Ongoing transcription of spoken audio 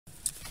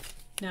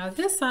Now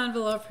this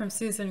envelope from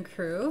Susan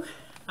Crew,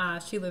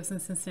 she lives in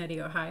Cincinnati,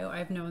 Ohio.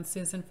 I've known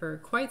Susan for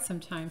quite some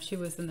time. She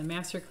was in the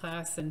master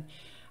class and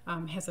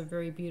has a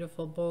very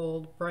beautiful,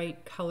 bold,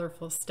 bright,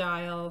 colorful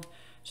style.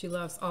 She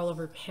loves all of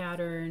her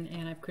pattern,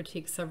 and I've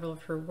critiqued several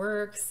of her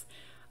works.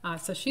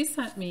 So she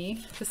sent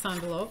me this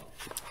envelope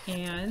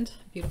and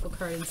beautiful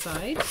card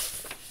inside.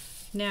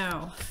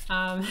 Now,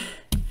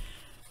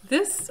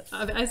 this,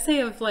 I'd say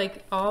of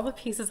like all the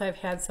pieces I've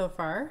had so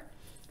far,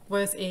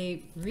 was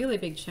a really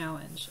big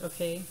challenge,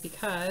 okay?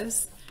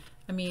 Because,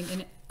 I mean,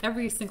 in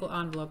every single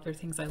envelope, there are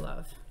things I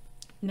love.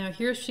 Now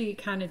here she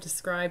kind of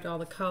described all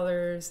the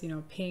colors, you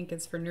know, pink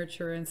is for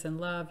nurturance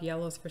and love,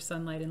 yellow's for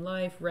sunlight and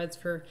life, red's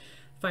for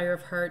fire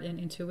of heart and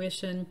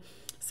intuition.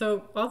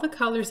 So all the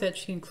colors that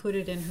she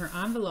included in her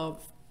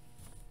envelope,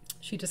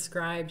 she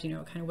described, you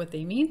know, kind of what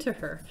they mean to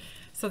her.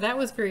 So that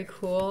was very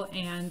cool,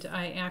 and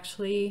I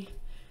actually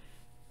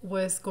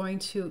was going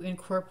to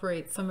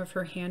incorporate some of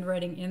her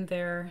handwriting in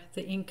there.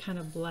 The ink kind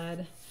of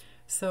bled,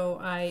 so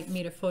I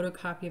made a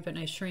photocopy of it and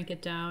I shrank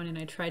it down and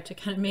I tried to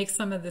kind of make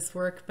some of this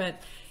work, but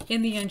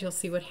in the end you'll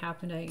see what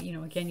happened. You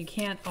know, again, you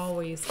can't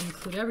always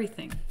include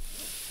everything.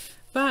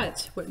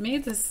 But what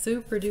made this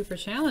super duper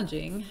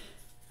challenging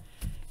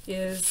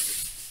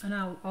is, and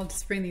I'll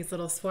just bring these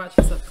little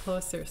swatches up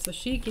closer. So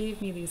she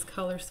gave me these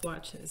color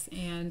swatches,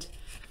 and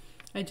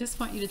I just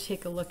want you to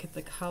take a look at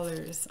the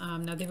colors.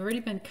 Now they've already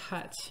been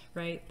cut,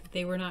 right?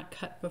 They were not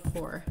cut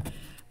before,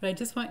 but I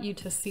just want you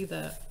to see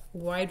the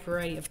wide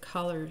variety of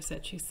colors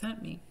that she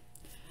sent me.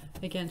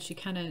 Again, she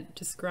kind of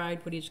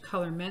described what each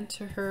color meant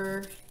to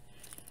her.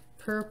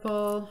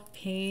 Purple,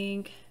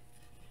 pink,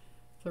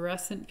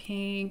 fluorescent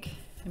pink.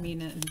 I mean,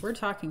 and we're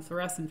talking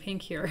fluorescent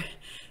pink here.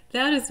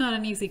 That is not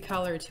an easy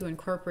color to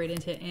incorporate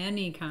into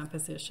any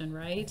composition,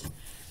 right?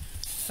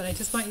 But I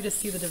just want you to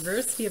see the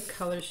diversity of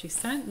colors she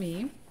sent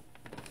me.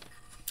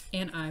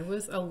 And I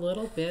was a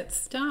little bit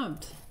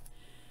stumped.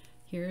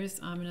 Here's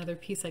another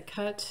piece I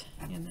cut,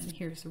 and then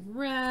here's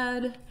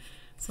red.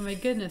 So my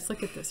goodness,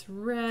 look at this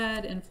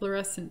red and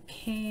fluorescent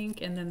pink,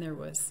 and then there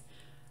was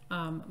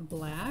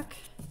black,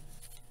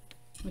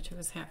 which I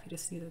was happy to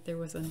see that there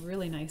was a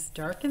really nice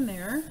dark in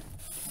there.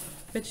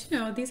 But you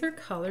know, these are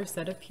colors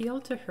that appeal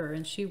to her,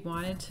 and she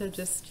wanted to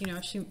just, you know,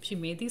 she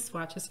made these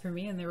swatches for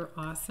me and they were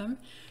awesome.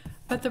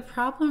 But the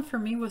problem for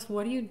me was,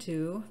 what do you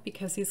do?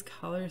 Because these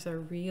colors are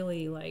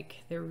really like,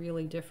 they're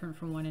really different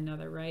from one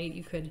another, right?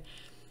 You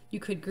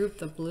could group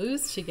the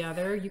blues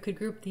together. You could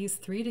group these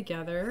three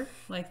together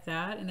like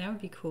that, and that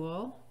would be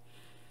cool.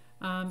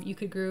 You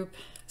could group,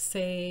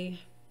 say,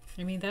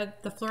 I mean,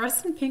 that the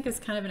fluorescent pink is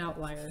kind of an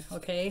outlier,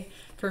 okay?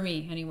 For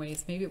me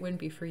anyways. Maybe it wouldn't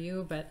be for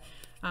you, but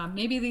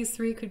maybe these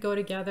three could go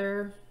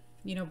together.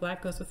 You know,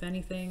 black goes with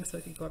anything, so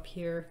it could go up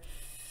here.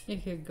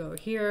 It could go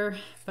here,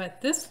 but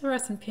this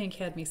fluorescent pink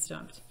had me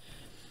stumped.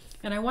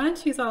 And I wanted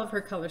to use all of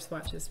her color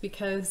swatches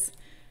because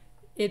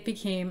it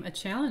became a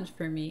challenge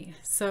for me.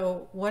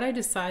 So what I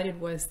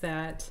decided was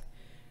that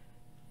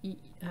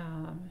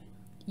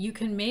you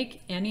can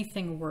make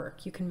anything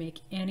work. You can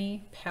make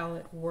any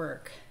palette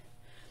work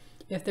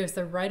if there's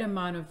the right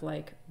amount of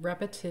like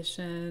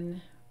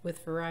repetition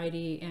with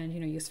variety, and you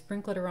know, you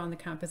sprinkle it around the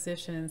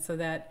composition so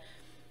that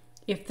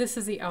if this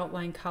is the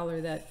outline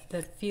color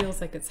that feels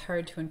like it's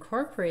hard to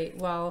incorporate,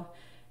 well,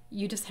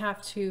 you just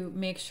have to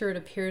make sure it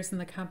appears in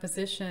the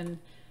composition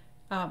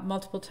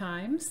multiple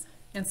times.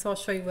 And so I'll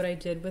show you what I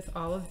did with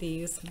all of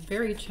these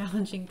very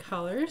challenging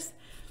colors.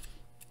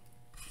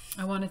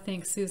 I want to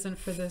thank Susan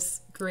for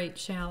this great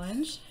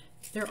challenge.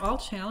 They're all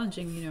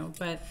challenging, you know,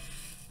 but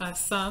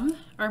some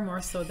are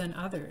more so than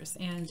others.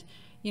 And,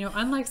 you know,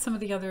 unlike some of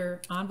the other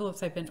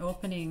envelopes I've been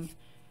opening,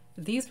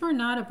 these were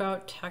not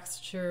about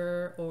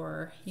texture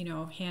or, you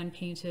know,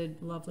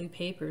 hand-painted lovely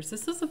papers.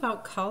 This is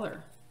about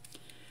color.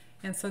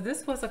 And so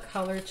this was a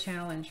color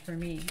challenge for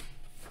me.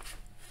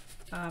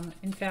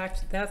 In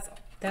fact,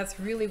 that's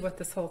really what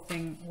this whole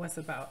thing was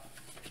about.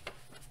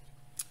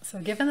 So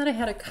given that I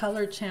had a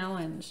color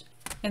challenge,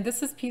 and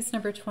this is piece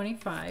number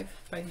 25,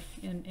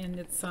 and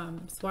it's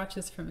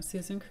swatches from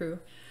Susan Crew.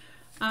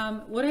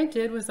 What I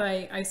did was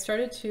I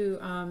started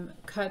to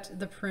cut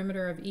the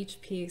perimeter of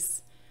each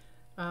piece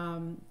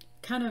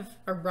kind of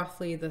a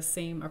roughly the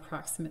same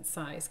approximate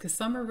size, because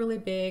some are really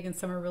big and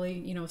some are really,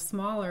 you know,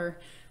 smaller.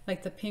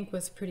 Like the pink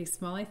was pretty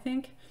small, I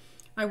think.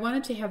 I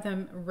wanted to have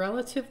them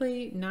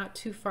relatively not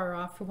too far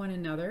off from one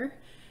another.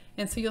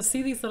 And so you'll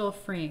see these little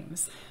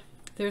frames.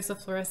 There's the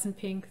fluorescent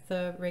pink,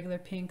 the regular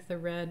pink, the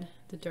red,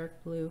 the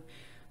dark blue,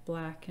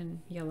 black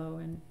and yellow,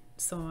 and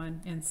so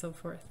on and so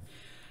forth.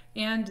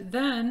 And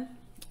then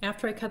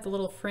after I cut the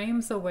little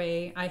frames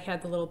away, I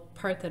had the little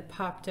part that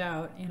popped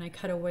out, and I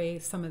cut away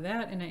some of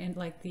that, and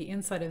like the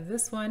inside of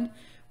this one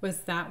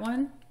was that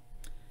one.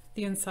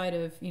 The inside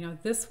of, you know,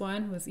 this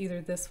one was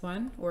either this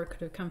one, or it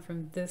could have come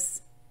from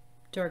this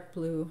dark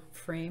blue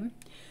frame.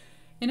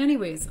 And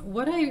anyways,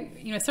 what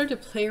I started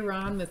to play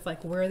around with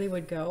like where they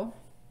would go.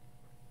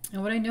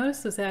 And what I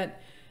noticed was that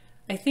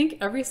I think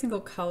every single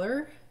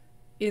color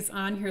is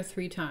on here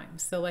 3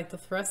 times. So like the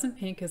fluorescent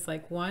pink is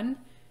like 1,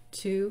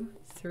 2,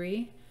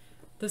 3.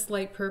 This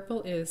light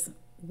purple is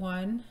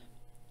 1,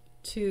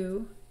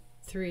 2,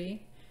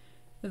 3.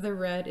 The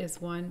red is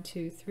 1,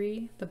 2,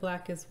 3. The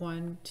black is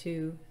 1,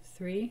 2,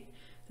 3.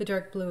 The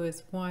dark blue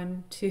is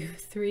 1, 2,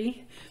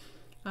 3.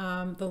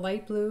 The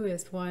light blue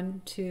is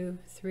 1, 2,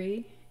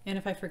 3. And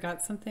if I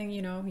forgot something,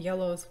 you know,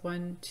 yellow is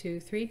 1,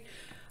 2, 3.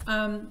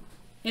 And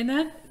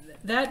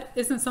that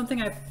isn't something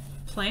I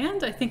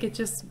planned. I think it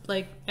just,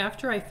 like,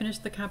 after I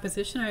finished the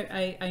composition,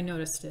 I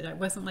noticed it. It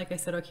wasn't like I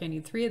said, okay, I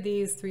need 3 of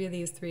these, 3 of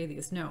these, 3 of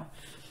these. No,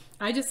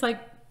 I just like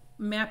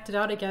mapped it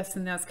out, I guess,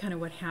 and that's kind of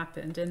what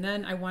happened. And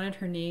then I wanted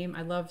her name.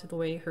 I loved the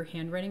way her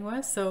handwriting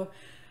was. So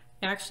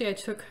actually I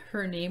took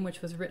her name,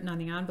 which was written on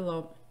the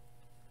envelope,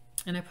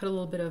 and I put a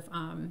little bit of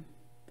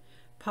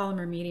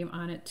polymer medium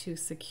on it to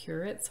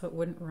secure it so it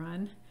wouldn't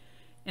run.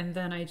 And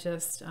then I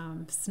just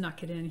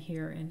snuck it in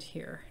here and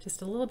here.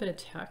 Just a little bit of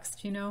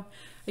text, you know.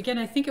 Again,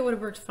 I think it would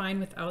have worked fine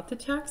without the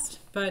text,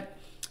 but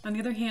on the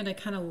other hand, I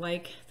kind of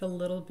like the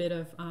little bit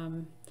of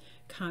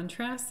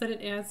contrast that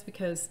it adds,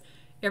 because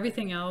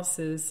everything else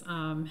is,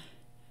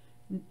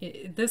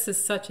 this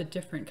is such a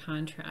different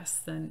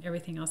contrast than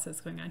everything else that's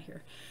going on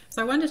here.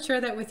 So I wanted to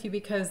share that with you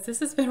because this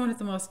has been one of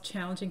the most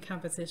challenging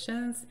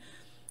compositions.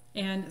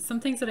 And some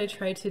things that I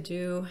tried to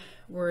do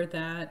were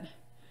that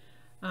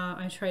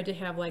I tried to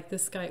have like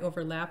this guy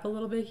overlap a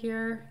little bit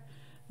here.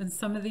 And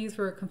some of these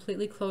were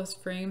completely closed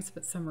frames,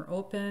 but some were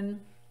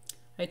open.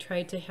 I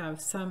tried to have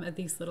some of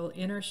these little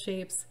inner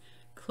shapes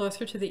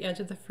closer to the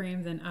edge of the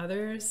frame than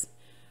others.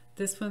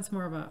 This one's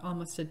more of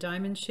almost a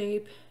diamond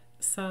shape.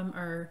 Some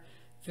are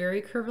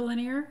very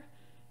curvilinear,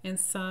 and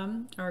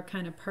some are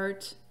kind of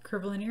part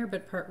curvilinear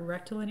but part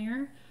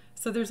rectilinear.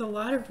 So there's a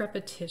lot of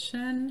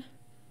repetition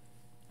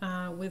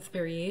with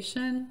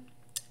variation,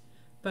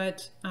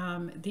 but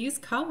these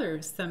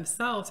colors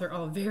themselves are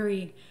all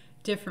very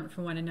different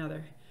from one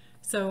another.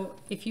 So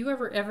if you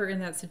ever in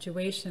that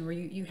situation where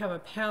you have a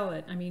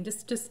palette, I mean,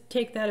 just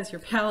take that as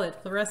your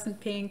palette: fluorescent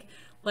pink,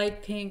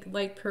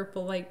 light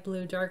purple, light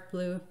blue, dark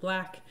blue,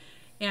 black,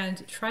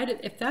 and try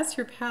to, if that's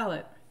your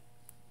palette,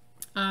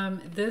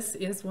 this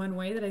is one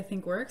way that I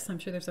think works. I'm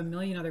sure there's a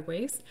million other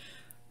ways,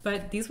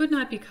 but these would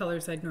not be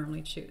colors I'd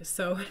normally choose.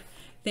 So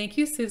thank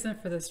you, Susan,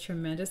 for this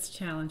tremendous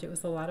challenge. It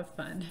was a lot of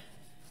fun.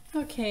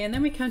 Okay, and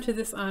then we come to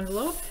this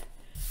envelope.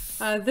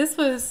 This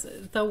was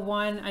the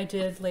one I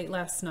did late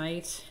last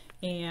night,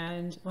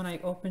 and when I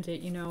opened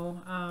it, you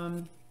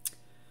know,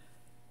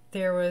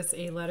 there was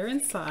a letter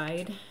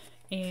inside,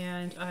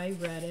 and I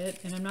read it,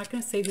 and I'm not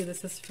going to say who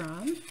this is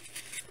from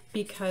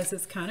because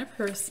it's kind of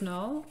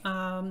personal,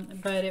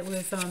 but it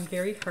was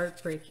very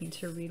heartbreaking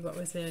to read what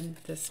was in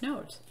this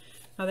note.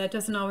 Now, that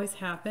doesn't always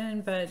happen,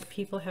 but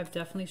people have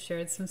definitely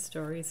shared some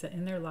stories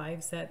in their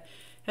lives that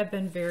have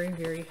been very,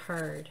 very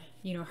hard,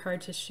 you know,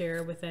 hard to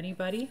share with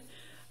anybody.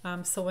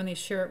 So when they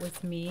share it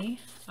with me,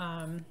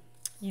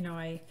 you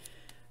know,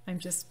 I'm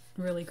just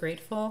really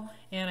grateful,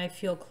 and I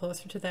feel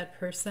closer to that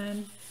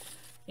person,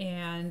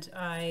 and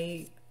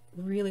I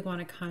really want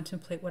to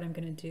contemplate what I'm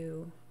going to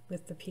do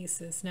with the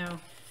pieces. Now,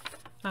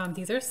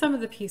 these are some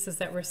of the pieces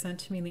that were sent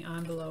to me in the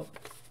envelope.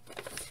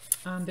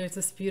 There's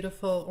this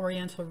beautiful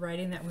oriental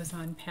writing that was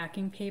on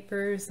packing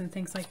papers and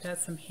things like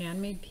that, some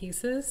handmade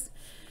pieces.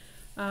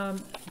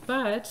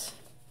 But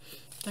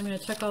I'm going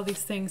to check all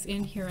these things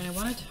in here, and I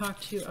want to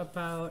talk to you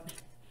about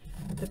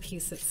the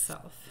piece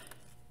itself.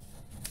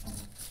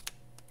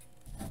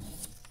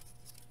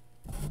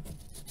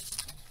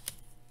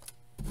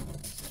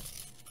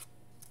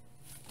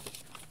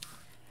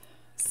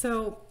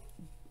 So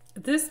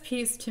this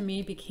piece to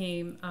me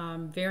became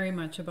very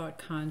much about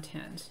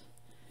content.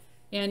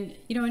 And,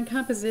 you know, in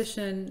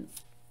composition,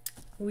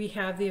 we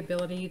have the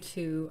ability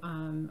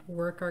to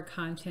work our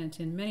content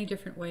in many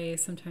different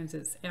ways. Sometimes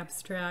it's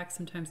abstract,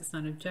 sometimes it's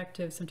not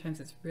objective, sometimes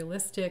it's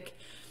realistic.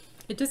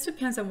 It just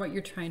depends on what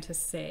you're trying to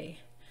say.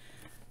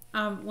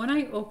 When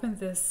I opened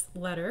this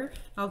letter,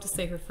 I'll just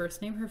say her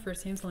first name. Her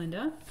first name's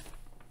Linda.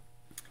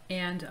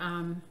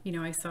 And, you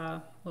know, I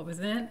saw what was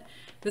in it.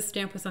 This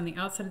stamp was on the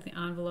outside of the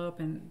envelope,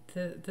 and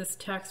this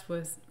text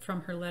was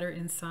from her letter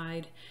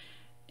inside.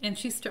 And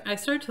I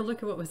started to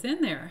look at what was in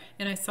there,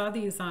 and I saw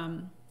these,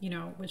 you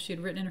know, what she had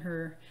written in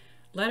her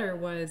letter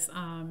was,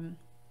 I'm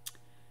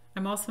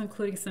also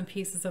including some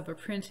pieces of a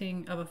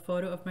printing of a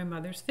photo of my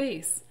mother's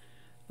face,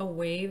 a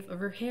wave of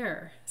her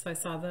hair. So I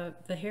saw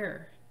the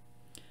hair,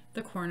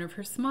 the corner of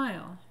her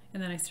smile,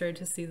 and then I started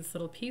to see this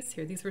little piece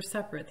here. These were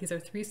separate. These are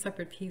 3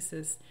 separate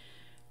pieces.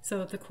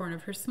 So the corner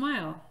of her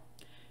smile,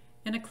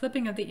 and a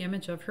clipping of the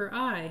image of her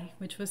eye,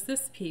 which was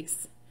this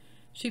piece.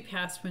 She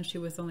passed when she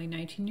was only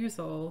 19 years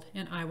old,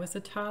 and I was a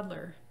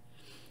toddler.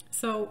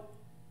 So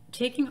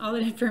taking all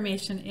that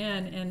information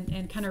in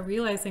and kind of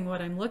realizing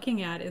what I'm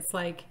looking at, it's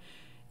like,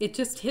 it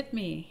just hit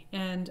me.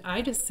 And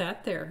I just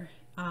sat there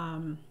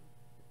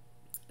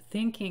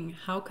thinking,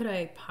 how could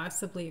I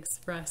possibly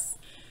express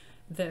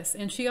this?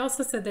 And she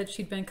also said that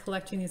she'd been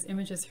collecting these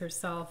images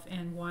herself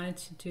and wanted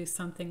to do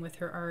something with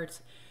her art,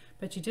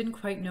 but she didn't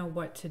quite know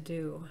what to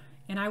do.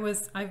 And I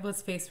was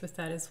faced with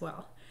that as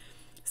well.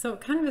 So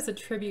kind of as a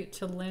tribute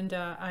to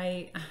Linda,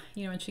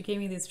 and she gave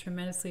me these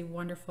tremendously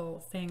wonderful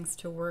things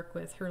to work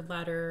with, her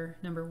letter,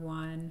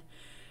 #1.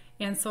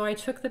 And so I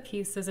took the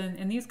pieces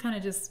and these kind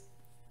of just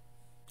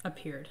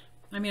appeared.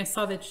 I mean, I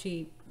saw that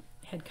she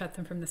had cut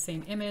them from the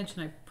same image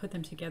and I put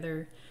them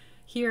together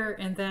here.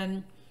 And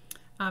then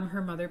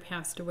her mother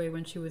passed away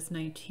when she was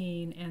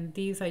 19. And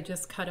these I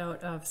just cut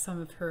out of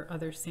some of her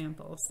other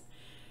samples.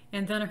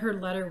 And then her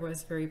letter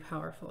was very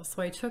powerful.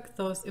 So I took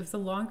those, it was a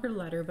longer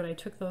letter, but I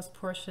took those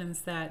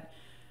portions that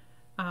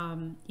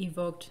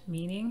evoked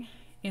meaning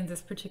in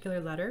this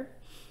particular letter.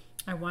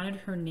 I wanted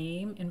her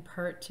name in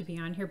part to be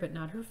on here, but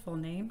not her full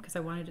name, because I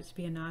wanted it to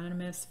be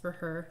anonymous for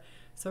her.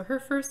 So her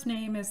first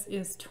name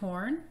is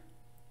Torn.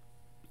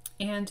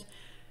 And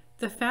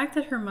the fact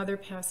that her mother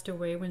passed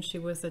away when she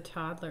was a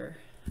toddler,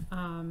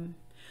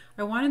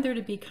 I wanted there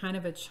to be kind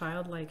of a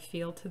childlike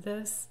feel to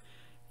this.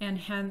 And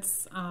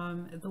hence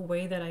the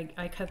way that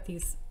I cut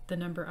the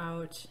number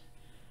out,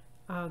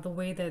 the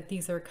way that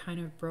these are kind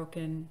of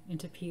broken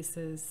into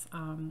pieces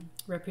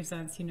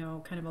represents,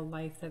 kind of a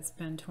life that's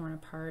been torn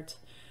apart.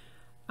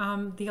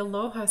 The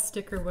aloha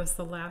sticker was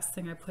the last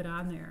thing I put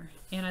on there.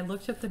 And I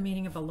looked up the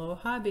meaning of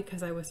aloha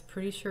because I was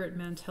pretty sure it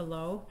meant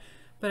hello,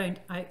 but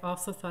I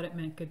also thought it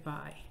meant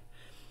goodbye.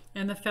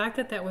 And the fact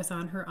that that was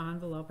on her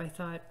envelope, I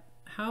thought,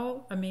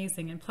 how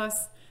amazing. And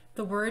plus,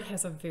 the word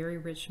has a very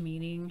rich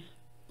meaning.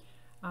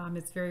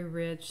 It's very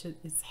rich. It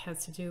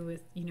has to do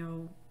with,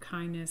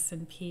 kindness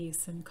and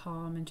peace and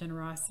calm and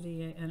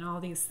generosity and all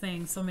these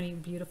things, so many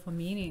beautiful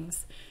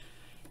meanings.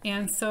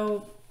 And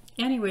so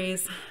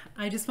anyways,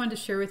 I just wanted to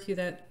share with you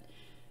that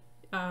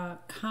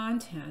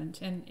content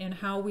and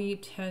how we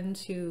tend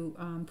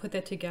to put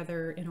that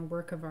together in a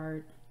work of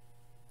art.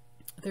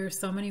 There are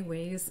so many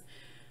ways,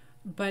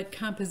 but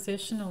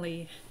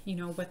compositionally,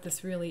 what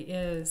this really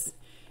is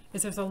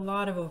there's a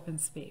lot of open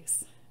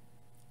space.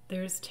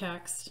 There's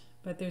text,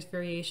 but there's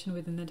variation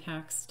within the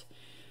text.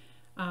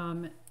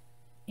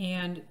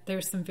 And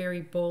there's some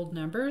very bold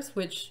numbers,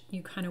 which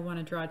you kind of want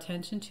to draw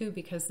attention to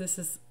because this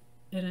is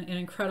an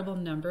incredible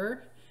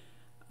number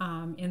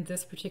in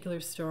this particular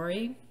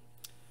story.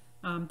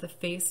 The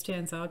face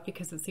stands out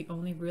because it's the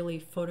only really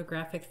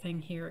photographic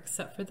thing here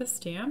except for the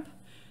stamp.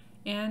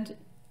 And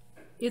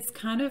it's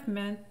kind of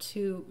meant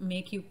to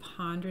make you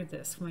ponder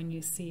this when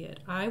you see it.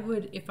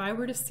 If I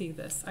were to see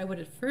this, I would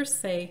at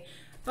first say,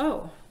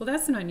 oh, well,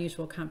 that's an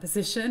unusual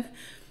composition.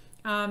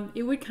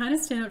 It would kind of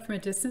stand out from a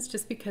distance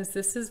just because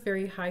this is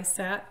very high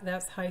sat,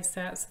 that's high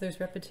sat, so there's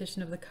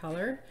repetition of the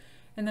color.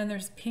 And then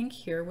there's pink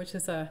here, which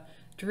is a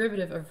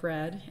derivative of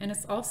red, and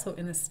it's also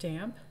in the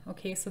stamp.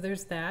 Okay, so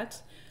there's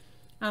that.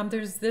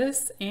 There's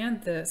this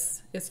and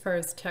this as far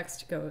as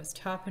text goes,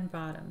 top and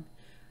bottom.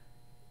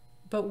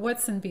 But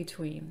what's in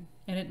between?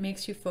 And it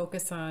makes you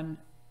focus on,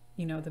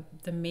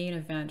 the main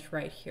event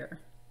right here.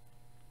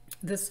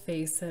 This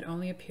face that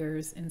only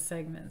appears in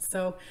segments.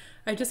 So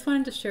I just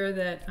wanted to share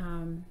that,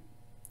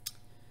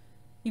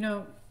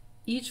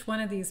 each one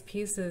of these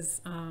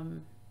pieces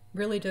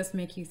really does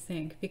make you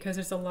think because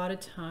there's a lot of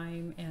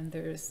time and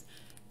there's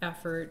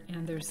effort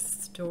and there's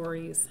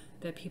stories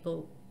that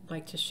people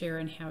like to share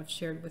and have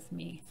shared with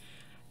me.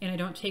 And I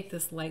don't take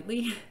this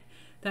lightly.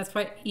 That's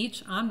why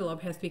each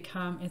envelope has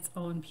become its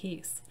own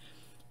piece.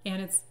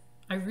 And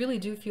I really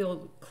do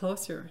feel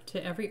closer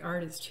to every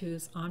artist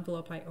whose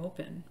envelope I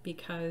open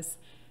because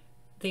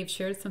they've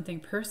shared something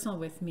personal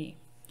with me.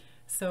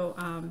 So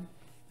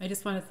I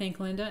just want to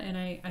thank Linda, and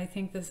I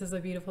think this is a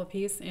beautiful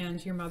piece,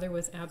 and your mother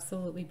was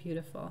absolutely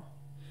beautiful.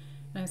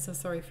 And I'm so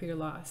sorry for your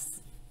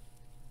loss.